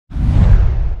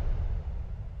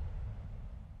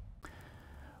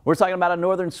We're talking about a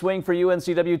northern swing for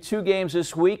UNCW. 2 games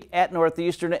this week at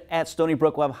Northeastern, at Stony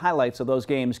Brook. We'll have highlights of those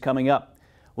games coming up.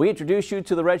 We introduce you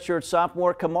to the redshirt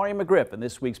sophomore Kamari McGriff in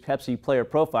this week's Pepsi Player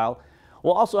Profile.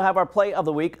 We'll also have our Play of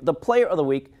the Week, the Player of the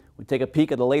Week. We take a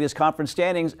peek at the latest conference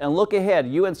standings and look ahead.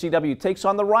 UNCW takes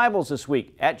on the rivals this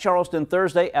week at Charleston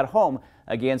Thursday, at home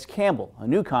against Campbell, a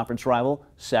new conference rival,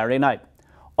 Saturday night.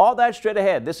 All that straight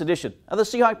ahead, this edition of the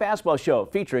Seahawk Basketball Show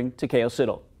featuring Takeo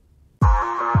Siddle.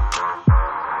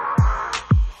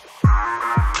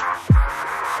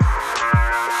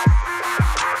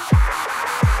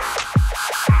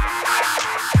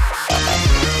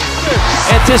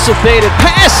 Anticipated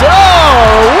pass.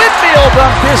 Oh, Whitfield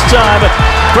dunk this time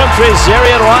from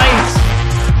Trezarian White.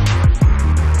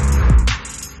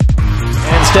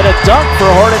 Instead of dunk for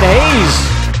Horton Hayes.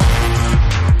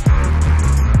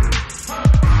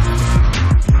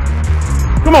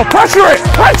 Come on, pressure it!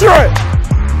 Pressure it!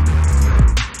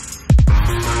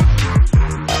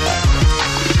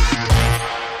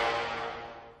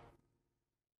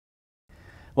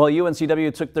 Well,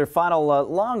 UNCW took their final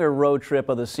longer road trip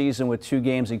of the season with 2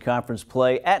 games in conference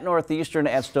play at Northeastern,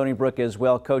 at Stony Brook as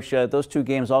well. Coach, those 2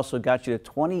 games also got you to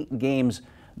 20 games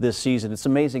this season. It's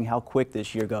amazing how quick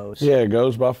this year goes. Yeah, it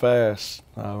goes by fast.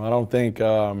 I don't think,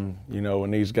 you know,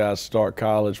 when these guys start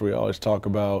college, we always talk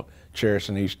about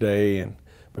cherishing each day, and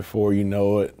before you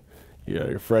know it,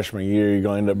 your freshman year, you're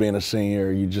going to end up being a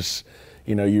senior. You just,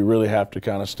 you know, you really have to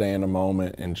kind of stay in the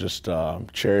moment and just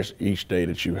cherish each day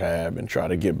that you have and try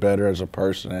to get better as a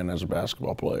person and as a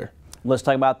basketball player. Let's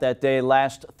talk about that day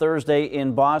last Thursday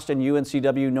in Boston,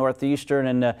 UNCW Northeastern,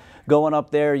 and going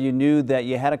up there, you knew that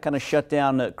you had to kind of shut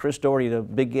down Chris Doherty, the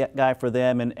big guy for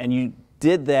them, and you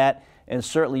did that, and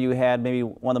certainly you had maybe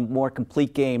one of the more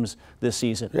complete games this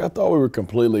season. Yeah, I thought we were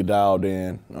completely dialed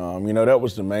in. You know, that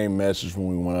was the main message when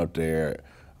we went up there.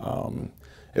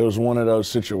 It was one of those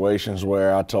situations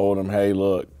where I told him, hey,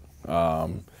 look,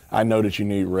 I know that you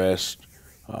need rest.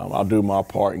 I'll do my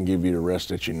part and give you the rest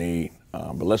that you need.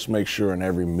 But let's make sure in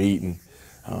every meeting,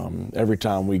 every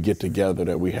time we get together,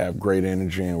 that we have great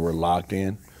energy and we're locked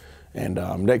in. And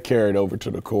that carried over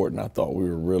to the court, and I thought we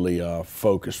were really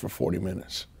focused for 40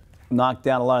 minutes. Knocked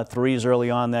down a lot of threes early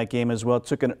on that game as well.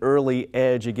 Took an early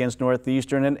edge against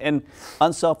Northeastern, and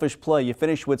unselfish play. You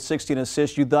finished with 16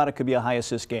 assists. You thought it could be a high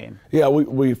assist game. Yeah,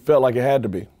 we felt like it had to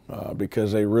be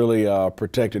because they really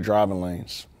protected driving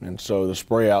lanes. And so the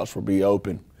spray outs would be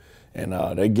open, and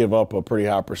they give up a pretty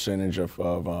high percentage of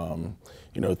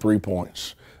you know, 3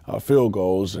 points, field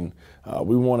goals. And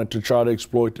we wanted to try to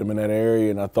exploit them in that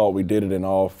area, and I thought we did it in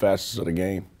all facets of the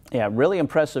game. Yeah, really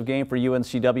impressive game for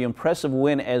UNCW. Impressive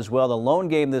win as well. The lone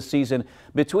game this season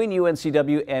between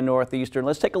UNCW and Northeastern.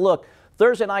 Let's take a look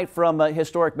Thursday night from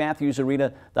historic Matthews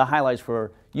Arena. The highlights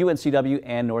for UNCW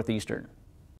and Northeastern.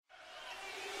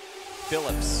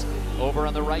 Phillips over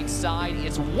on the right side.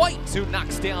 It's White who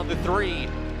knocks down the 3.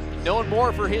 Known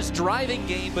more for his driving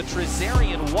game, but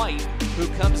Trezarian White, who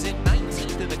comes in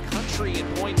 19th in the country in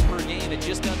points per game at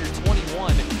just under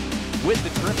 21 with the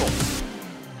triple.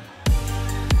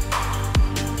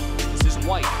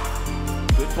 White,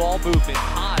 good ball movement.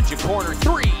 Hodge, a corner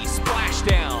 3, splash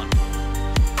down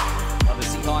of the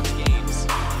Seahawks games.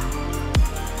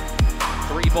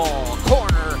 3 ball,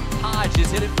 corner. Hodge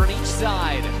has hit it from each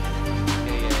side.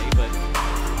 But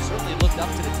certainly looked up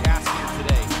to the task here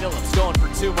today. Phillips going for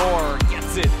 2 more,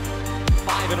 gets it.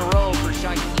 5 in a row for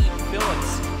Shaquem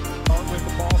Phillips. With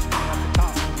the ball screen at the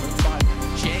top.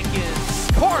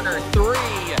 Jenkins, corner 3,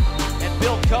 and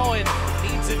Bill Cohen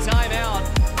needs a timeout.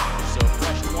 So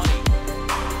fresh 20.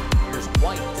 Here's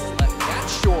White, left that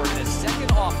short in a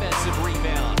second offensive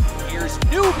rebound. Here's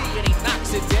Newby, and he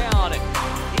knocks it down.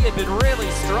 He had been really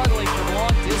struggling from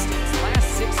long distance last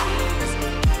 6 games.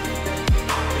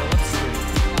 Phillips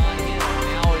on him.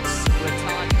 Now it's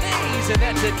Ratan Mays, and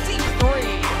that's a deep 3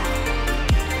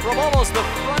 from almost the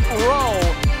front row.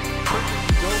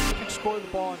 He can score the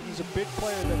ball, and he's a big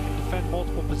player that can defend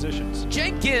multiple positions.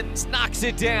 Jenkins knocks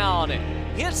it down.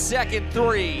 His second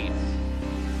 3.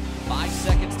 5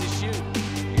 seconds to shoot.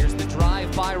 Here's the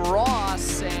drive by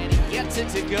Ross, and he gets it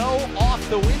to go off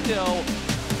the window.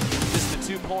 Just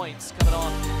the 2 points coming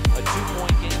off a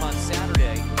 2-point game on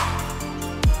Saturday.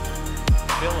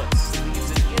 Phillips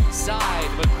leaves it inside.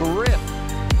 McGriff.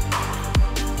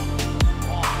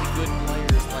 Awfully good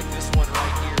players like this one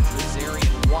right here,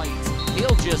 Trezarian White.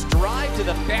 He'll just drive to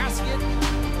the basket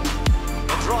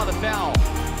and draw the foul.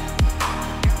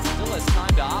 Still has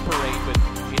time to operate, but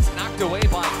it's knocked away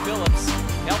by Phillips.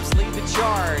 Helps lead the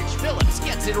charge. Phillips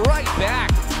gets it right back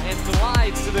and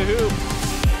glides to the hoop.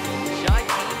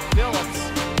 Shaquem Phillips.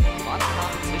 A lot of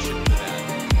competition for that,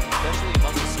 especially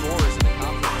among the scorers in the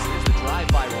conference.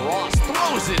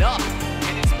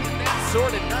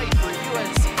 sort of night for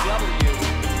UNCW.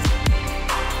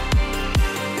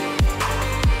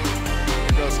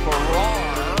 Here goes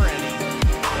Farrar, and he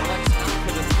elects not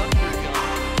for the Thunder gun.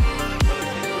 But a pick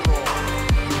and roll.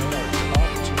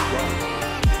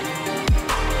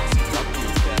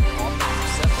 UNCW's that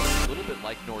offensive set looks a little bit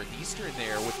like Northeastern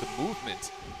there with the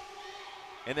movement.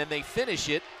 And then they finish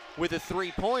it with a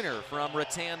three-pointer from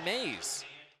Rattan Mays.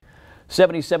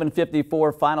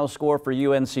 77-54 final score for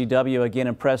UNCW. Again,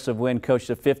 impressive win. Coached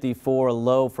a 54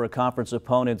 low for a conference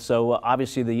opponent. So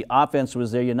obviously the offense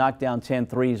was there. You knocked down 10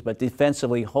 threes, but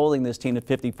defensively holding this team to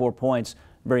 54 points,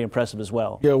 very impressive as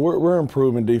well. Yeah, we're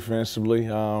improving defensively.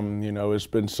 You know, it's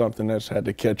been something that's had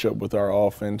to catch up with our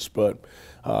offense, but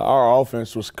our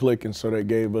offense was clicking, so that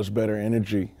gave us better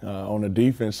energy on the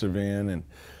defensive end. And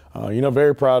you know,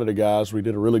 very proud of the guys. We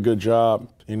did a really good job,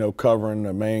 you know, covering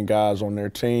the main guys on their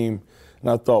team. And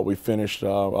I thought we finished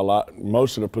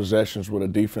most of the possessions with a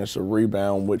defensive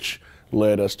rebound, which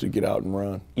led us to get out and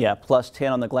run. Yeah, plus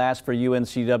 10 on the glass for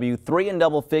UNCW. 3 in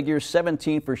double figures,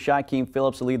 17 for Shaquem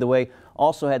Phillips to lead the way.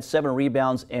 Also had 7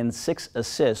 rebounds and 6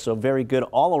 assists. So very good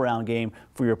all-around game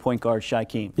for your point guard,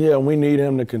 Shaquem. Yeah, we need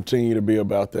him to continue to be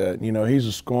about that. You know, he's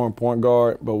a scoring point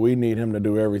guard, but we need him to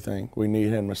do everything. We need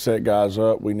him to set guys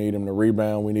up. We need him to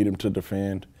rebound. We need him to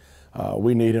defend.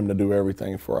 We need him to do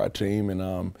everything for our team.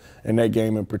 And in that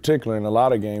game in particular, in a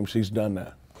lot of games, he's done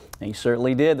that. He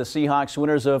certainly did. The Seahawks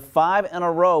winners of 5 in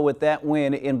a row with that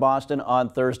win in Boston on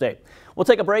Thursday. We'll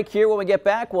take a break here. When we get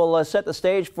back, we'll set the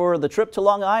stage for the trip to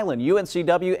Long Island,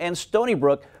 UNCW and Stony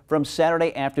Brook from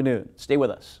Saturday afternoon. Stay with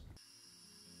us.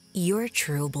 You're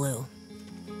true blue,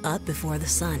 up before the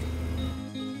sun.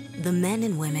 The men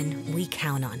and women we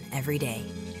count on every day.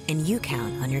 And you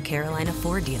count on your Carolina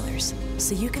Ford dealers,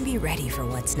 so you can be ready for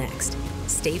what's next.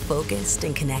 Stay focused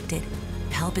and connected.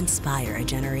 Help inspire a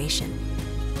generation.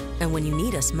 And when you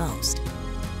need us most,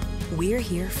 we're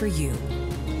here for you.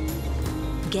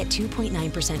 Get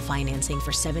 2.9% financing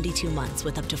for 72 months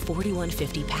with up to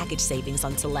 $4,150 package savings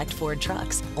on select Ford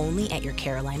trucks, only at your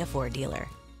Carolina Ford dealer.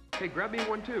 Hey, grab me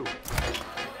one too.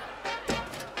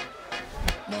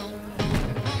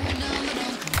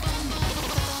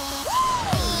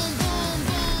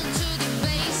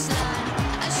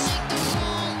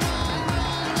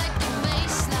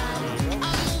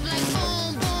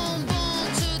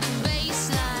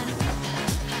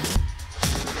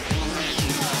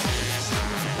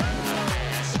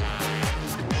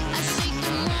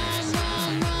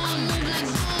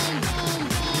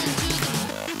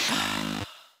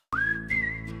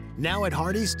 Now at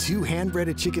Hardee's, 2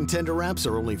 hand-breaded chicken tender wraps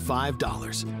are only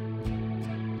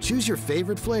 $5. Choose your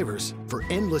favorite flavors for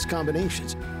endless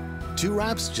combinations. 2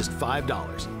 wraps, just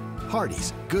 $5.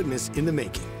 Hardee's, goodness in the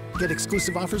making. Get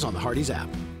exclusive offers on the Hardee's app.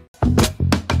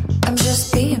 I'm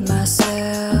just being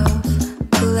myself,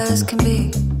 cool as can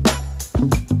be.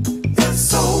 It's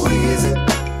so easy.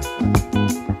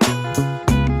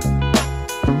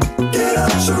 Get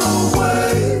out your own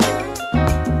way.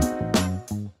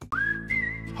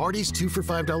 Hardee's 2 for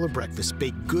 $5 breakfast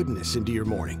bake goodness into your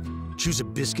morning. Choose a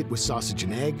biscuit with sausage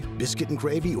and egg, biscuit and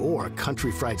gravy, or a country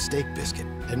fried steak biscuit.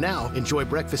 And now, enjoy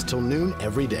breakfast till noon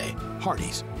every day.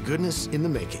 Hardee's, goodness in the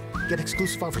making. Get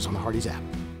exclusive offers on the Hardee's app.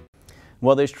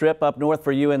 Well, this trip up north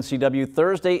for UNCW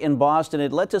Thursday in Boston,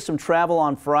 it led to some travel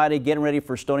on Friday, getting ready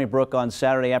for Stony Brook on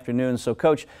Saturday afternoon. So,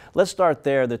 Coach, let's start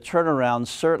there. The turnaround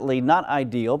certainly not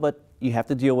ideal, but you have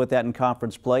to deal with that in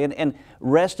conference play, and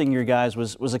resting your guys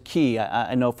was a key,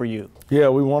 I know, for you. Yeah,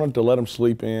 we wanted to let them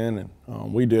sleep in,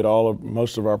 and we did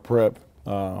most of our prep,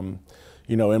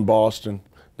 you know, in Boston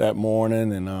that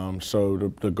morning, and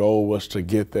so the goal was to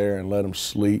get there and let them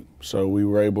sleep. So we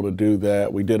were able to do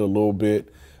that. We did a little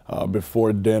bit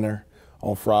before dinner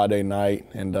on Friday night,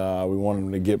 and we wanted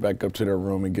them to get back up to their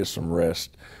room and get some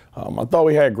rest. I thought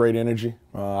we had great energy.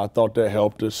 I thought that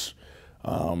helped us.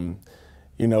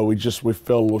 You know, we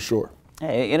fell a little short.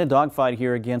 Hey, in a dogfight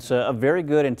here against a very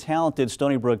good and talented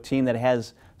Stony Brook team that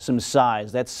has some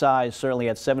size. That size certainly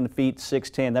at 7 feet,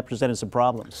 6'10", that presented some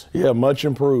problems. Yeah, much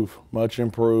improved, much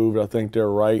improved. I think they're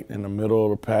right in the middle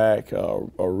of the pack,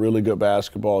 a really good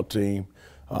basketball team.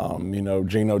 You know,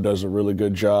 Gino does a really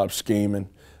good job scheming,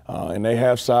 and they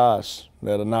have size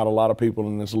that not a lot of people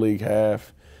in this league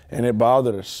have, and it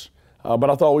bothered us.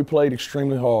 But I thought we played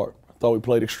extremely hard.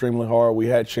 We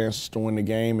had chances to win the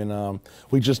game, and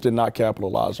we just did not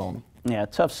capitalize on them. Yeah,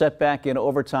 tough setback in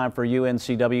overtime for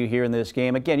UNCW here in this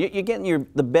game. Again, you're getting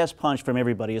the best punch from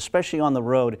everybody, especially on the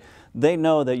road. They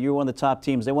know that you're one of the top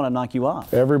teams. They want to knock you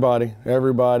off. Everybody.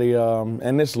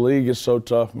 And this league is so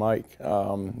tough, Mike.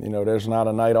 You know, there's not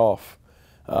a night off.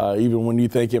 Even when you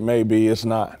think it may be, it's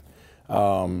not.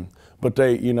 but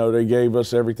they gave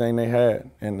us everything they had,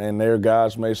 and their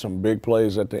guys made some big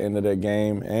plays at the end of that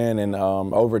game and in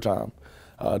overtime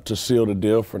to seal the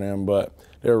deal for them. But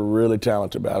they're a really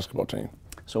talented basketball team.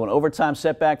 So an overtime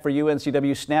setback for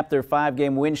UNCW snapped their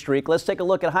 5-game win streak. Let's take a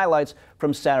look at highlights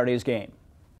from Saturday's game.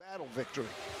 Battle victory.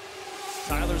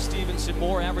 Tyler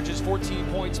Stevenson-Moore averages 14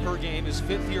 points per game, his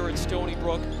 5th year at Stony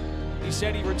Brook. He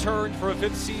said he returned for a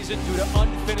 5th season due to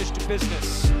unfinished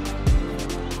business.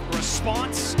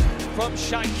 Response from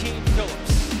Shaquem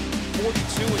Phillips,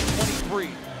 42 and 23.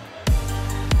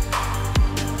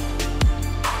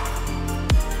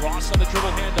 Ross on the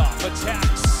dribble handoff,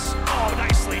 attacks. Oh,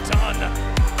 nicely done.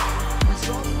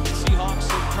 Seahawks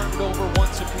have turned it over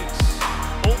once apiece.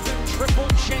 Open triple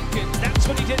Jenkins. That's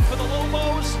what he did for the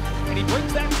Lobos, and he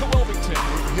brings that to Wilmington.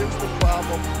 Here's the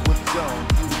problem with zone.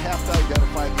 You have to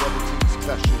identify the other team's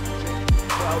best shooter.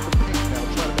 Jenkins crowd the paint now,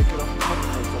 trying to make it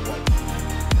uncomfortable for White.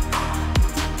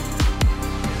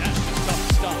 That's just tough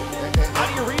stuff. How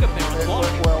do you read him there?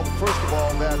 Well, first of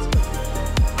all, that's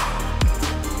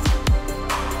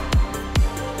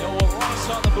Noah Ross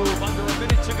on the move. Under a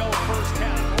minute to go, first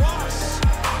half. Ross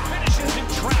finishes in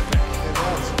traffic. And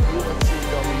that's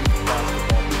UNCW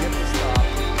basketball. You get the stop,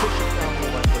 push it down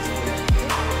relentlessly.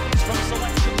 From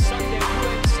Selection Sunday,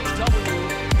 UNCW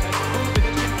has proven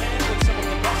it can end with some of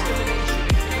the best in the nation.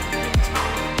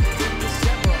 In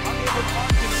December, unable with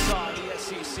Arkansas, the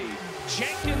SEC.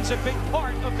 Jenkins a big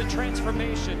part of the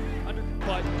transformation,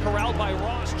 but corralled by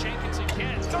Ross. Jenkins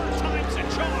again. Third time's a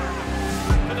charm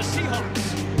for the Seahawks.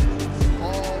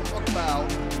 All about.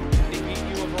 They beat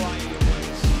you a variety of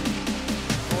ways.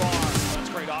 Ross, that's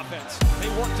great offense. They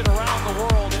worked it around the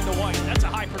world into White. That's a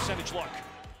high percentage look.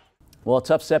 Well, a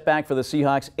tough setback for the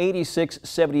Seahawks.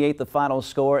 86-78 the final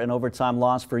score, an overtime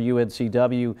loss for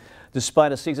UNCW.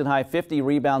 Despite a season-high 50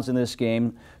 rebounds in this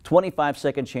game, 25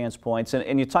 second chance points.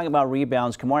 And you're talking about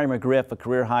rebounds. Kamari McGriff, a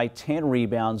career-high 10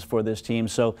 rebounds for this team.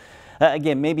 So,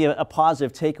 again, maybe a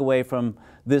positive takeaway from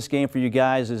this game for you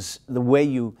guys is the way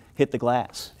you hit the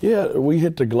glass. Yeah, we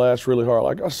hit the glass really hard.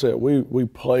 Like I said, we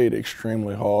played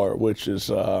extremely hard, which is,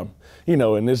 you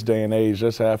know, in this day and age,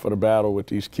 that's half of the battle with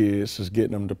these kids is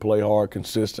getting them to play hard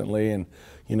consistently. And,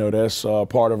 you know, that's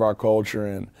part of our culture.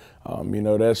 And, you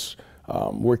know, that's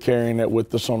we're carrying that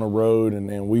with us on the road,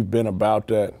 and we've been about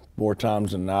that more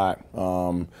times than not.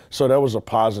 So that was a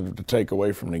positive to take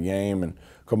away from the game. And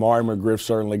Kamari McGriff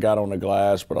certainly got on the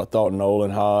glass, but I thought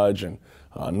Nolan Hodge and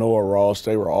Noah Ross,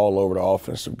 they were all over the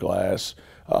offensive glass.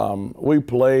 We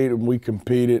played and we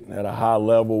competed at a high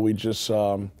level. We just,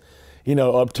 you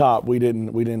know, up top, we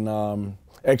didn't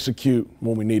execute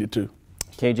when we needed to.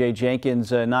 KJ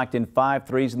Jenkins knocked in 5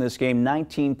 threes in this game.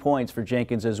 19 points for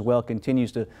Jenkins as well.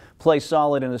 Continues to play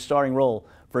solid in a starting role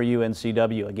for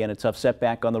UNCW. Again, a tough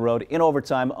setback on the road in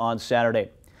overtime on Saturday.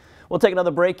 We'll take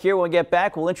another break here. When we get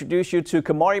back, we'll introduce you to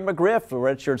Kamari McGriff, a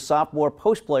redshirt sophomore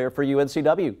post player for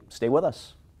UNCW. Stay with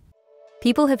us.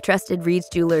 People have trusted Reed's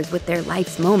Jewelers with their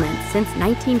life's moments since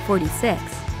 1946.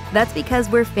 That's because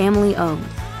we're family owned.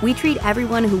 We treat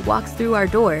everyone who walks through our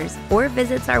doors or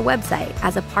visits our website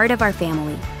as a part of our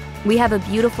family. We have a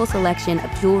beautiful selection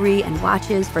of jewelry and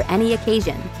watches for any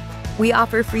occasion. We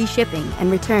offer free shipping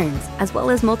and returns, as well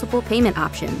as multiple payment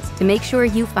options to make sure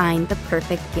you find the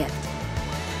perfect gift.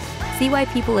 See why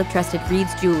people have trusted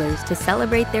Reed's Jewelers to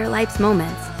celebrate their life's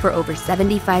moments for over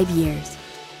 75 years.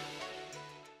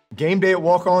 Game day at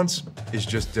Walk-Ons is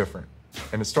just different,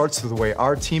 and it starts with the way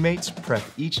our teammates prep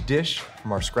each dish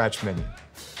from our scratch menu.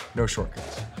 No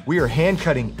shortcuts. We are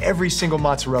hand-cutting every single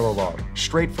mozzarella log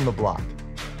straight from the block,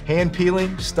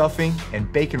 hand-peeling, stuffing, and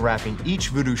bacon wrapping each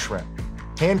voodoo shrimp,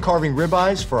 hand-carving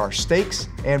ribeyes for our steaks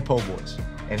and po' boys,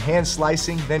 and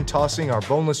hand-slicing, then tossing our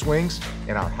boneless wings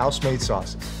in our house-made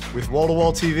sauces. With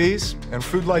wall-to-wall TVs and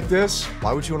food like this,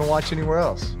 why would you want to watch anywhere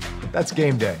else? That's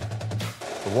game day,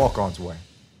 the Walk-Ons way.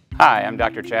 Hi, I'm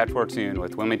Dr. Chad Fortune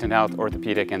with Wilmington Health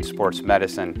Orthopedic and Sports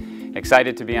Medicine.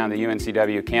 Excited to be on the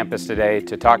UNCW campus today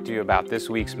to talk to you about this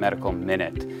week's Medical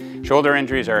Minute. Shoulder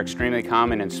injuries are extremely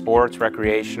common in sports,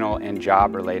 recreational, and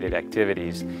job-related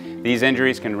activities. These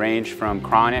injuries can range from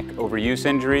chronic overuse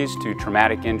injuries to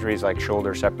traumatic injuries like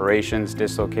shoulder separations,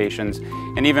 dislocations,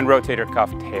 and even rotator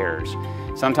cuff tears.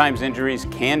 Sometimes injuries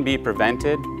can be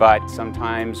prevented, but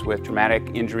sometimes with traumatic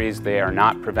injuries they are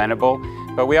not preventable.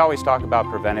 But we always talk about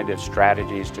preventative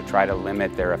strategies to try to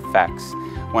limit their effects.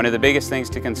 One of the biggest things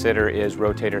to consider is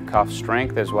rotator cuff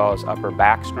strength as well as upper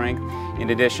back strength, in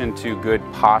addition to good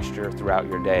posture throughout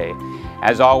your day.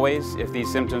 As always, if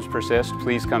these symptoms persist,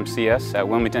 please come see us at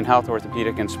Wilmington Health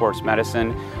Orthopedic and Sports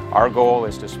Medicine. Our goal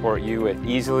is to support you with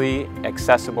easily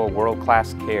accessible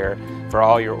world-class care for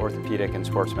all your orthopedic and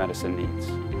sports medicine needs.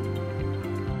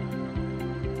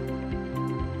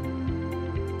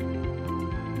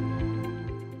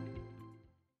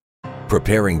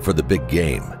 Preparing for the big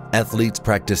game, athletes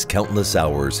practice countless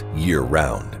hours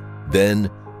year-round.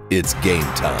 Then, it's game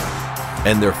time,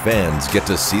 and their fans get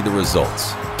to see the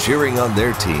results, cheering on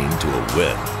their team to a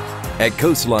win. At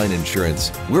Coastline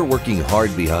Insurance, we're working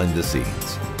hard behind the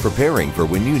scenes, preparing for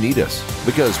when you need us,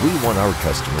 because we want our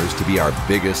customers to be our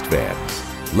biggest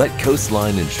fans. Let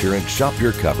Coastline Insurance shop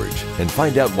your coverage and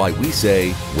find out why we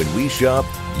say, when we shop,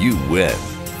 you win.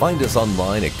 Find us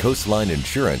online at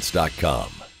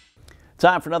coastlineinsurance.com.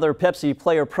 Time for another Pepsi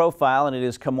player profile, and it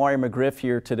is Kamari McGriff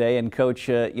here today. And Coach,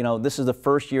 you know, this is the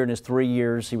first year in his 3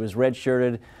 years. He was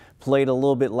redshirted, played a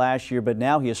little bit last year, but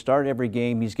now he has started every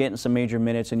game. He's getting some major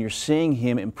minutes, and you're seeing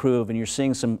him improve, and you're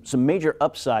seeing some major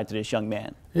upside to this young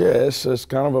man. Yeah, it's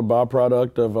kind of a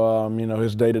byproduct of, you know,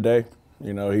 his day-to-day.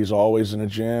 You know, he's always in the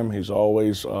gym. He's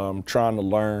always trying to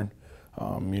learn.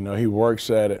 You know, he works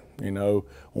at it. You know,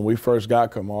 when we first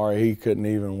got Kamari, he couldn't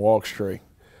even walk straight.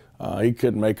 He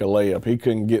couldn't make a layup. He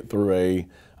couldn't get through a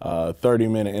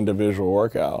 30-minute individual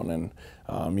workout. And,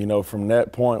 you know, from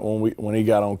that point when he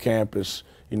got on campus,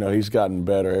 you know, he's gotten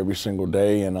better every single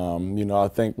day. And, you know, I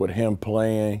think with him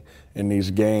playing in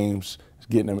these games, it's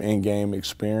getting him in-game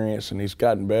experience, and he's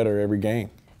gotten better every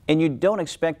game. And you don't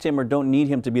expect him or don't need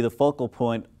him to be the focal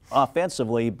point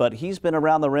offensively, but he's been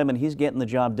around the rim and he's getting the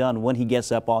job done when he gets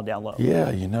that ball down low. Yeah,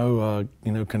 you know,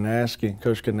 Coach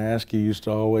Kanaski used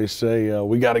to always say,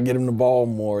 we got to get him the ball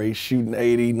more. He's shooting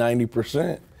 80,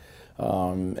 90%,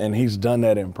 and he's done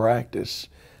that in practice.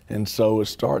 And so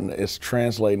it's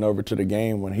translating over to the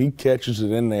game. When he catches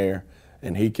it in there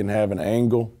and he can have an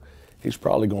angle, he's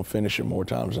probably going to finish it more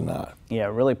times than not. Yeah,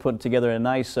 really putting together a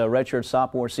nice redshirt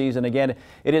sophomore season. Again,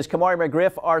 it is Kamari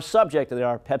McGriff, our subject of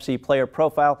our Pepsi player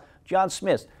profile. John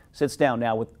Smith sits down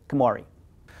now with Kamari.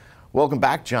 Welcome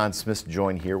back. John Smith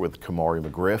joined here with Kamari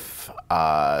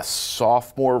McGriff,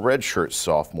 sophomore, redshirt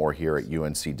sophomore here at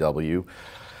UNCW.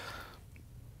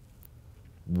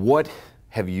 What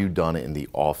have you done in the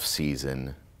off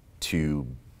season to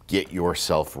get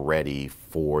yourself ready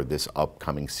for this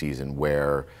upcoming season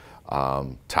where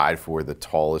tied for the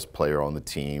tallest player on the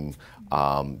team,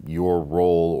 your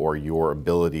role or your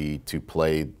ability to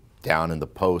play down in the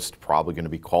post probably going to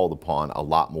be called upon a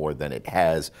lot more than it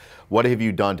has. What have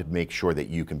you done to make sure that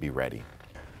you can be ready?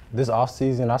 This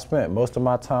offseason, I spent most of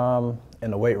my time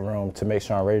in the weight room to make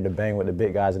sure I'm ready to bang with the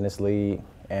big guys in this league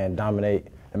and dominate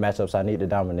the matchups I need to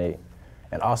dominate.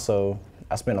 And also,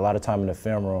 I spent a lot of time in the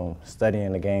film room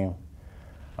studying the game.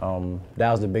 That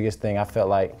was the biggest thing. I felt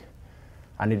like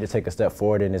I need to take a step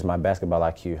forward in is my basketball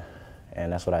IQ,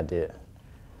 and that's what I did.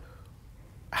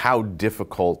 How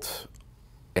difficult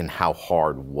and how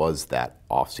hard was that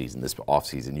offseason, this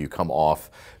offseason? You come off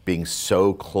being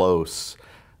so close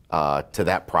to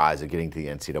that prize of getting to the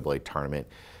NCAA tournament.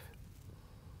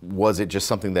 Was it just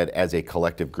something that as a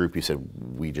collective group you said,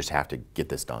 we just have to get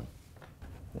this done?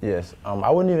 Yes, I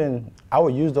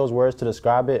would use those words to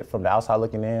describe it from the outside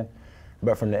looking in,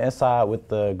 but from the inside with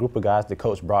the group of guys the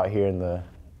coach brought here and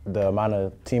the amount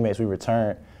of teammates we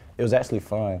returned, it was actually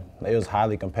fun. It was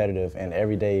highly competitive, and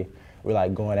every day we're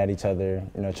like going at each other,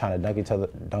 you know, trying to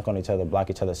dunk on each other, block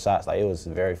each other's shots. Like, it was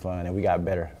very fun, and we got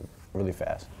better really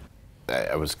fast.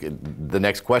 The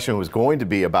next question was going to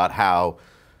be about how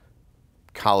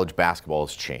college basketball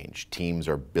has changed. Teams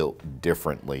are built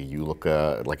differently. You look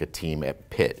like a team at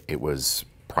Pitt. It was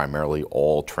primarily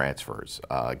all transfers.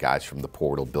 Guys from the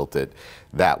portal built it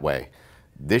that way.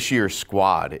 This year's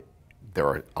squad, there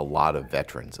are a lot of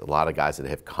veterans, a lot of guys that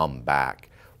have come back.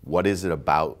 What is it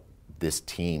about this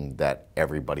team that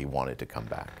everybody wanted to come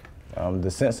back? The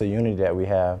sense of unity that we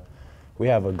have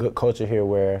a good culture here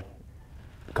where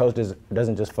the coach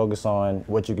doesn't just focus on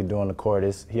what you can do on the court.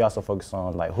 He also focuses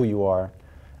on like who you are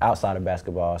outside of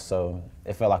basketball, so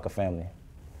it felt like a family.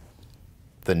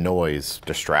 The noise,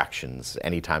 distractions,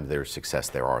 anytime there's success,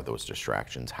 there are those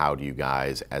distractions. How do you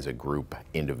guys as a group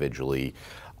individually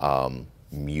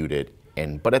mute it,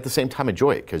 but at the same time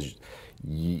enjoy it? Because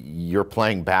you're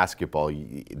playing basketball.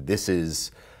 This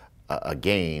is a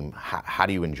game. How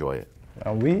do you enjoy it?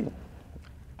 We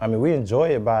enjoy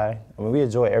it we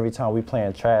enjoy it every time we play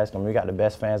in trash. We got the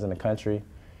best fans in the country, you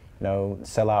know,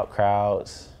 sellout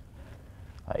crowds.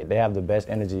 Like, they have the best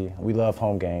energy. We love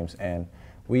home games, and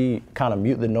we kind of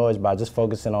mute the noise by just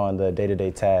focusing on the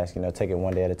day-to-day tasks, you know, take it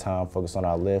one day at a time, focus on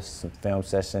our lifts, film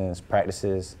sessions,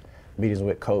 practices, meetings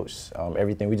with coach,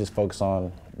 everything. We just focus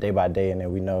on day by day, and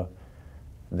then we know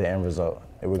the end result,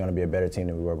 that we're going to be a better team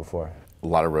than we were before. A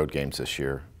lot of road games this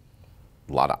year,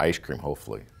 a lot of ice cream,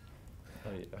 hopefully. Oh,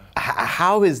 yeah.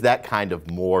 How is that kind of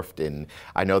morphed? And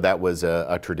I know that was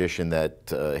a tradition that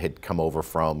had come over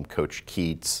from Coach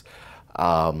Keats.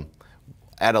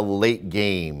 At a late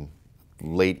game,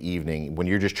 late evening when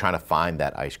you're just trying to find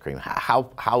that ice cream?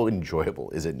 How enjoyable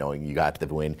is it knowing you got the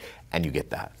win and you get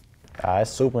that?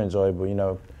 It's super enjoyable. You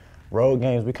know, road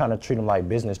games, we kind of treat them like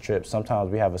business trips.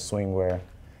 Sometimes we have a swing where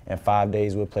in 5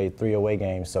 days we'll play 3 away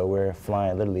games, so we're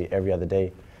flying literally every other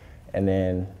day. And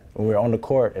then when we're on the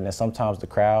court, and then sometimes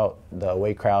the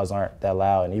away crowds aren't that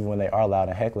loud, and even when they are loud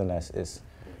and heckling us, it's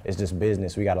just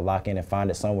business. We got to lock in and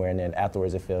find it somewhere, and then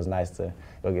afterwards it feels nice to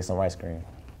go get some ice cream.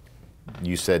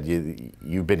 You said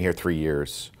you've been here 3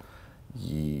 years.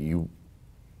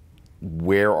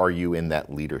 Where are you in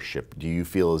that leadership? Do you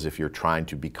feel as if you're trying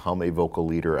to become a vocal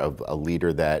leader, a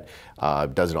leader that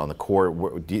does it on the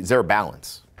court? Is there a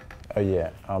balance? Oh yeah,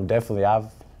 definitely.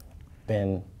 I've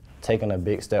been taking a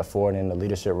big step forward in the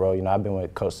leadership role. You know, I've been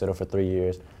with Coach Siddle for 3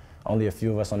 years. Only a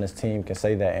few of us on this team can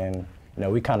say that, and you know,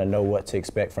 we kind of know what to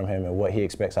expect from him and what he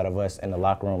expects out of us in the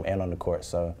locker room and on the court.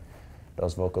 So,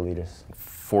 those vocal leaders.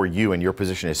 For you, and your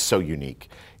position is so unique.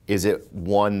 Is it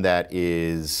one that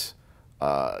is,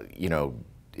 you know,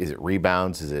 is it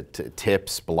rebounds? Is it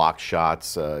tips, block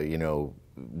shots? You know,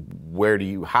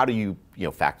 how do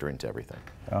you factor into everything?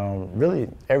 Really,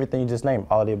 everything you just named,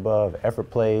 all of the above. Effort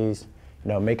plays,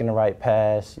 you know, making the right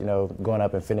pass, you know, going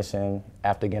up and finishing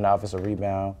after getting the offensive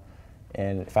rebound.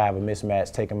 And if I have a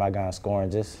mismatch, taking my guy and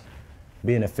scoring, just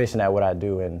being efficient at what I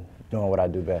do and doing what I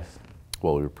do best.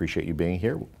 Well, we appreciate you being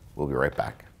here. We'll be right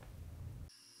back.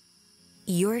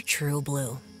 You're true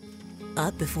blue,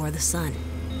 up before the sun.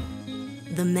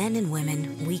 The men and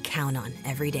women we count on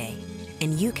every day.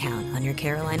 And you count on your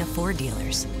Carolina Ford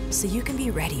dealers, so you can be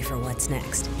ready for what's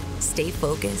next. Stay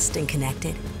focused and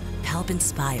connected. Help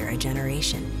inspire a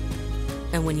generation.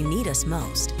 And when you need us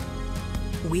most,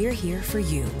 we're here for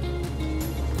you.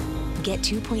 Get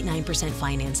 2.9%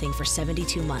 financing for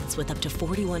 72 months with up to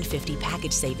 $4,150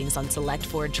 package savings on select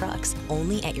Ford trucks,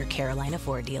 only at your Carolina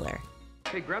Ford dealer.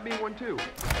 Hey, grab me one too.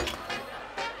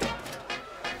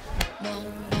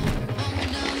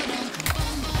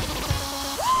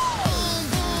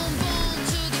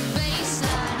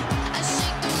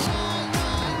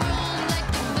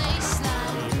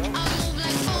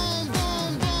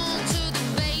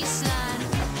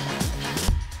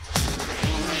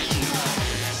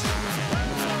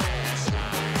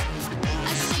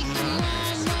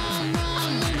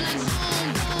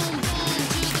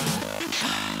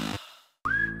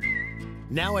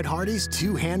 Now at Hardee's,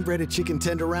 2 hand-breaded chicken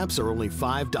tender wraps are only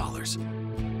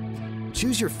 $5.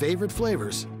 Choose your favorite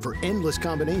flavors for endless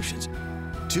combinations.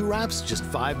 2 wraps, just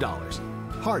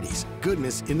 $5. Hardee's,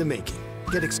 goodness in the making.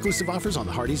 Get exclusive offers on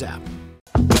the Hardee's app.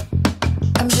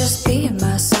 I'm just being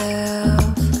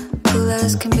myself, cool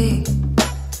as can be.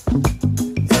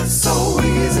 It's so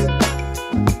easy.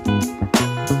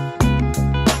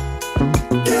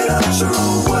 Get out your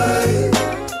own way.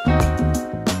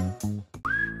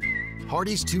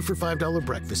 Hardee's 2 for $5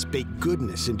 breakfast bake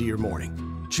goodness into your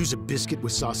morning. Choose a biscuit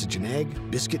with sausage and egg,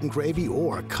 biscuit and gravy,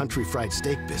 or a country fried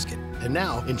steak biscuit. And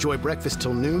now, enjoy breakfast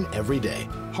till noon every day.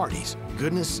 Hardee's,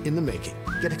 goodness in the making.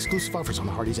 Get exclusive offers on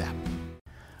the Hardee's app.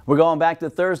 We're going back to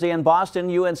Thursday in Boston,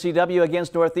 UNCW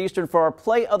against Northeastern for our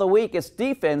play of the week. It's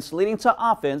defense leading to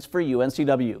offense for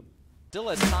UNCW. Still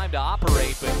has time to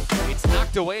operate, but it's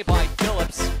knocked away by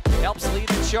Phillips. Helps lead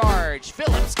the charge.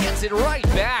 Phillips gets it right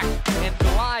back and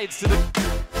glides to the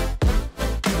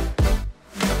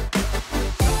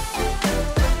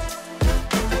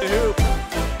hoop.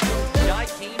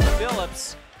 Shaquem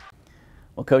Phillips.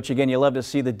 Well, Coach, again, you love to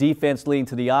see the defense leading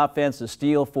to the offense. The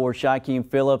steal for Shaquem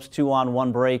Phillips,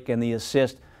 2-on-1 break, and the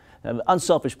assist.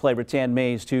 Unselfish play, Rattan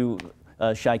Mays to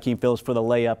Shaquem Phillips for the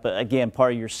layup. Again,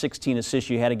 part of your 16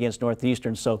 assists you had against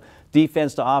Northeastern. So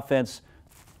defense to offense,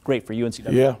 great for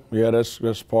UNCW. Yeah,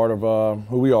 that's part of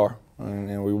who we are,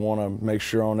 and we want to make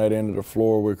sure on that end of the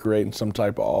floor we're creating some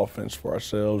type of offense for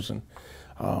ourselves. And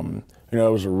you know,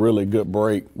 it was a really good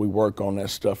break. We work on that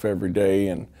stuff every day,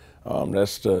 and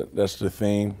that's the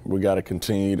theme. We got to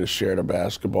continue to share the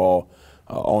basketball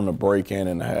on the break and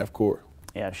in the half court.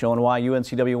 Yeah, showing why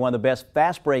UNCW one of the best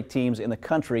fast break teams in the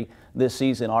country this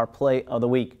season. Our play of the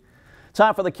week.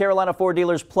 Time for the Carolina Ford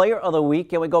Dealers Player of the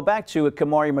Week, and we go back to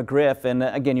Kamari McGriff. And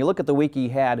again, you look at the week, he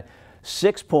had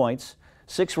 6 points,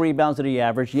 6 rebounds that he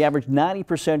averaged. He averaged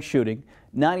 90% shooting,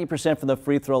 90% from the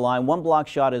free throw line, 1 block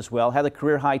shot as well. Had a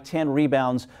career high 10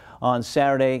 rebounds on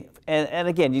Saturday. And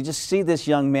again, you just see this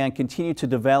young man continue to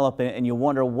develop, and you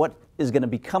wonder what is going to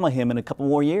become of him in a couple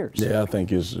more years. Yeah, I think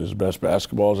his best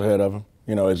basketball is ahead of him.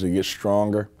 You know, as he gets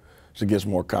stronger, as he gets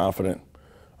more confident.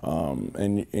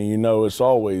 And you know, it's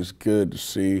always good to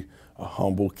see a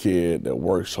humble kid that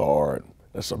works hard,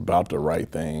 that's about the right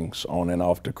things on and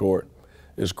off the court.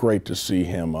 It's great to see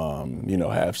him, you know,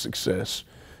 have success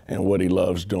and what he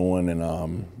loves doing,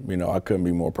 and you know, I couldn't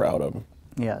be more proud of him.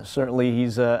 Yeah, certainly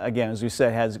he's, again, as we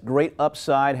said, has great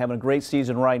upside, having a great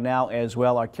season right now as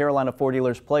well. Our Carolina Ford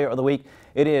Dealers Player of the Week,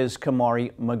 it is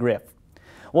Kamari McGriff.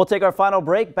 We'll take our final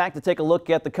break, back to take a look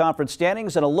at the conference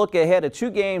standings and a look ahead at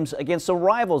 2 games against some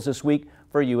rivals this week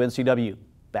for UNCW.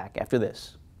 Back after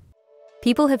this.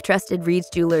 People have trusted Reed's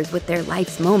Jewelers with their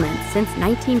life's moments since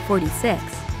 1946.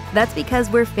 That's because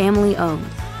we're family owned.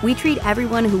 We treat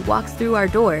everyone who walks through our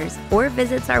doors or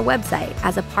visits our website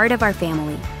as a part of our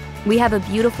family. We have a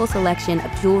beautiful selection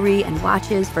of jewelry and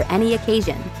watches for any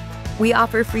occasion. We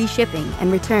offer free shipping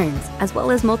and returns, as well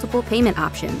as multiple payment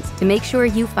options to make sure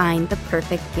you find the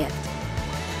perfect gift.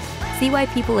 See why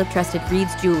people have trusted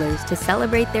Reed's Jewelers to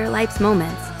celebrate their life's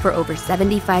moments for over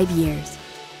 75 years.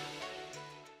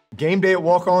 Game day at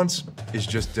Walk-Ons is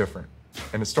just different.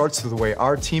 And it starts with the way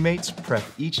our teammates prep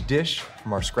each dish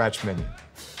from our scratch menu.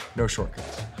 No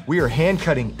shortcuts. We are hand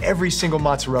cutting every single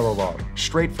mozzarella log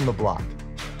straight from the block.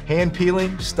 Hand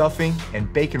peeling, stuffing,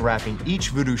 and bacon wrapping each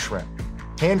voodoo shrimp.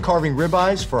 Hand carving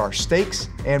ribeyes for our steaks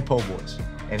and po' boys.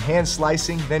 And hand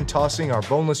slicing, then tossing our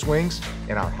boneless wings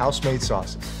in our house-made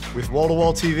sauces. With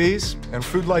wall-to-wall TVs and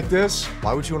food like this,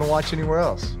 why would you want to watch anywhere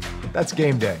else? That's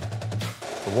game day,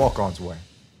 the Walk-Ons way.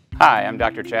 Hi, I'm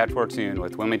Dr. Chad Fortune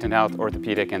with Wilmington Health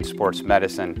Orthopedic and Sports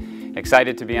Medicine.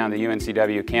 Excited to be on the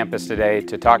UNCW campus today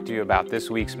to talk to you about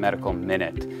this week's Medical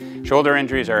Minute. Shoulder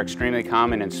injuries are extremely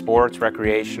common in sports,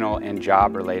 recreational, and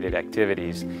job-related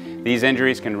activities. These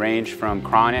injuries can range from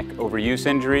chronic overuse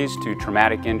injuries to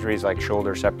traumatic injuries like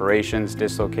shoulder separations,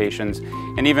 dislocations,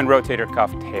 and even rotator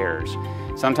cuff tears.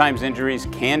 Sometimes injuries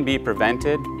can be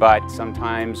prevented, but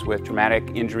sometimes with traumatic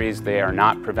injuries they are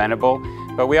not preventable.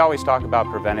 But we always talk about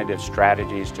preventative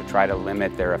strategies to try to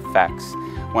limit their effects.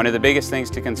 One of the biggest things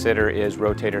to consider is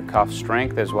rotator cuff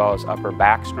strength as well as upper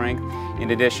back strength,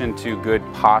 in addition to good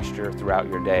posture throughout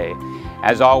your day.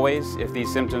 As always, if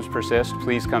these symptoms persist,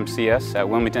 please come see us at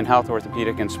Wilmington Health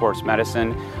Orthopedic and Sports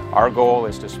Medicine. Our goal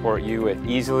is to support you with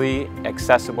easily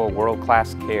accessible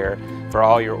world-class care for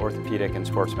all your orthopedic and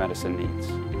sports medicine needs.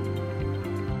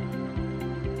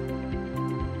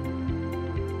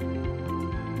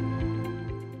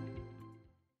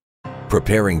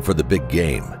 Preparing for the big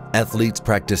game, athletes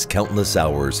practice countless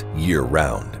hours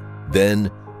year-round.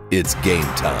 Then, it's game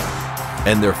time,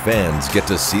 and their fans get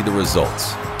to see the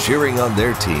results, cheering on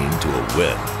their team to a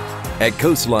win. At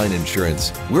Coastline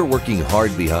Insurance, we're working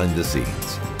hard behind the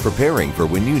scenes, preparing for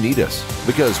when you need us,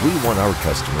 because we want our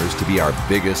customers to be our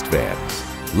biggest fans.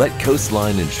 Let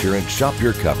Coastline Insurance shop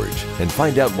your coverage and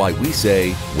find out why we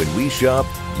say, when we shop,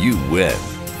 you win.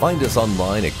 Find us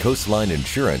online at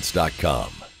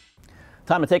coastlineinsurance.com.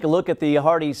 Time to take a look at the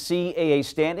Hardy CAA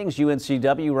standings.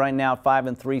 UNCW right now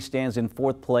 5-3 stands in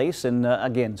 4th place, and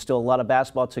again, still a lot of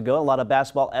basketball to go, a lot of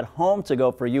basketball at home to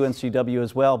go for UNCW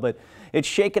as well, but it's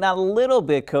shaken out a little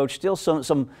bit, Coach. Still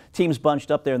some teams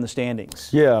bunched up there in the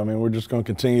standings. Yeah, I mean, we're just going to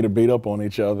continue to beat up on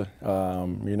each other.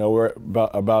 You know, we're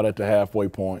about at the halfway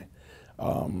point.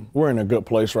 We're in a good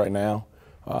place right now.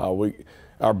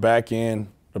 Our back end,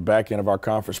 the back end of our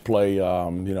conference play, you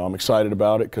know, I'm excited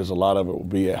about it because a lot of it will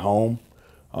be at home.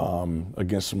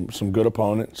 Against some good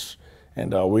opponents,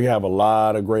 and we have a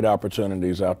lot of great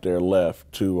opportunities out there left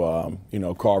to you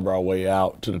know, carve our way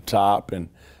out to the top, and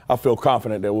I feel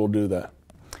confident that we'll do that.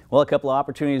 Well, a couple of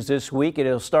opportunities this week.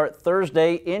 It'll start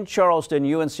Thursday in Charleston.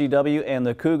 UNCW and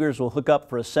the Cougars will hook up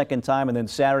for a second time, and then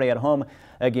Saturday at home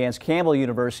against Campbell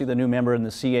University, the new member in the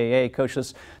CAA. Coach,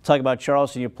 let's talk about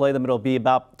Charleston. You play them. It'll be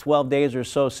about 12 days or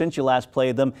so since you last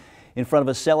played them. In front of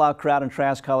a sellout crowd in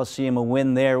Trask Coliseum, a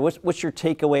win there. What's your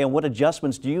takeaway, and what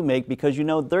adjustments do you make, because you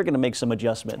know they're going to make some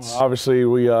adjustments? Well, obviously,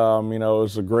 we you know, it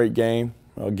was a great game,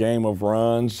 a game of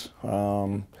runs.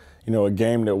 You know, a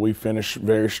game that we finished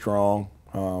very strong.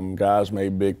 Guys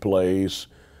made big plays.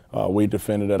 We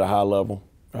defended at a high level.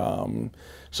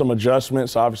 Some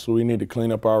adjustments. Obviously, we need to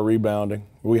clean up our rebounding.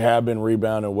 We have been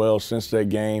rebounding well since that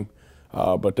game.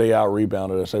 But they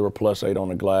out-rebounded us. They were +8 on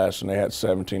the glass, and they had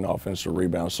 17 offensive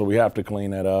rebounds. So we have to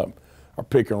clean that up. Our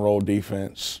pick-and-roll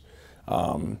defense,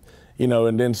 you know,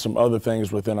 and then some other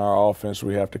things within our offense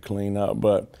we have to clean up.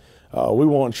 But we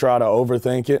won't try to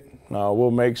overthink it.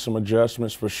 We'll make some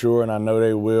adjustments for sure, and I know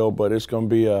they will, but it's going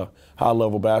to be a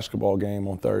high-level basketball game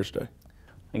on Thursday.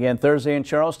 Again, Thursday in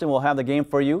Charleston, we'll have the game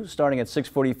for you starting at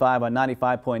 6:45 on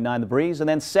 95.9 The Breeze. And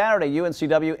then Saturday,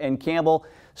 UNCW and Campbell,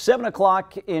 7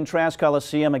 o'clock in Trask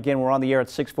Coliseum. Again, we're on the air at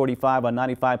 6:45 on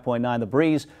 95.9 The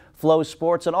Breeze, Flow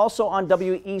Sports, and also on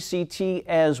WECT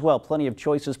as well. Plenty of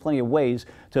choices, plenty of ways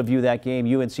to view that game,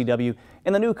 UNCW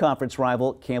and the new conference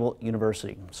rival, Campbell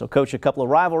University. So, Coach, a couple of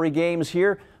rivalry games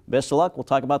here Best of luck. We'll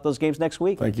talk about those games next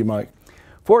week. Thank you, Mike.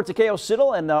 For Takeo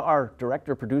Siddle and our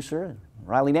director, producer,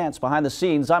 Riley Nance behind the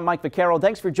scenes, I'm Mike Vaccaro.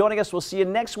 Thanks for joining us. We'll see you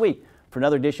next week for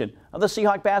another edition of the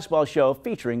Seahawk Basketball Show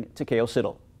featuring Takeo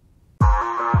Siddle.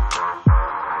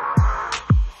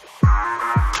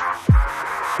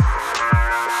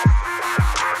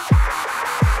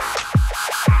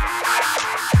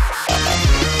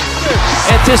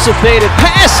 Anticipated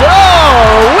pass.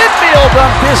 Oh, Whitfield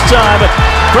dunk this time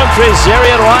from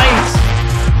Trezarian White.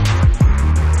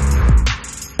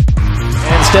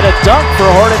 Instead of dunk for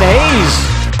Horton Hayes.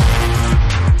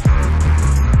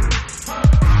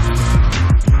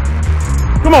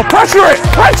 Come on, pressure it!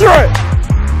 Pressure it!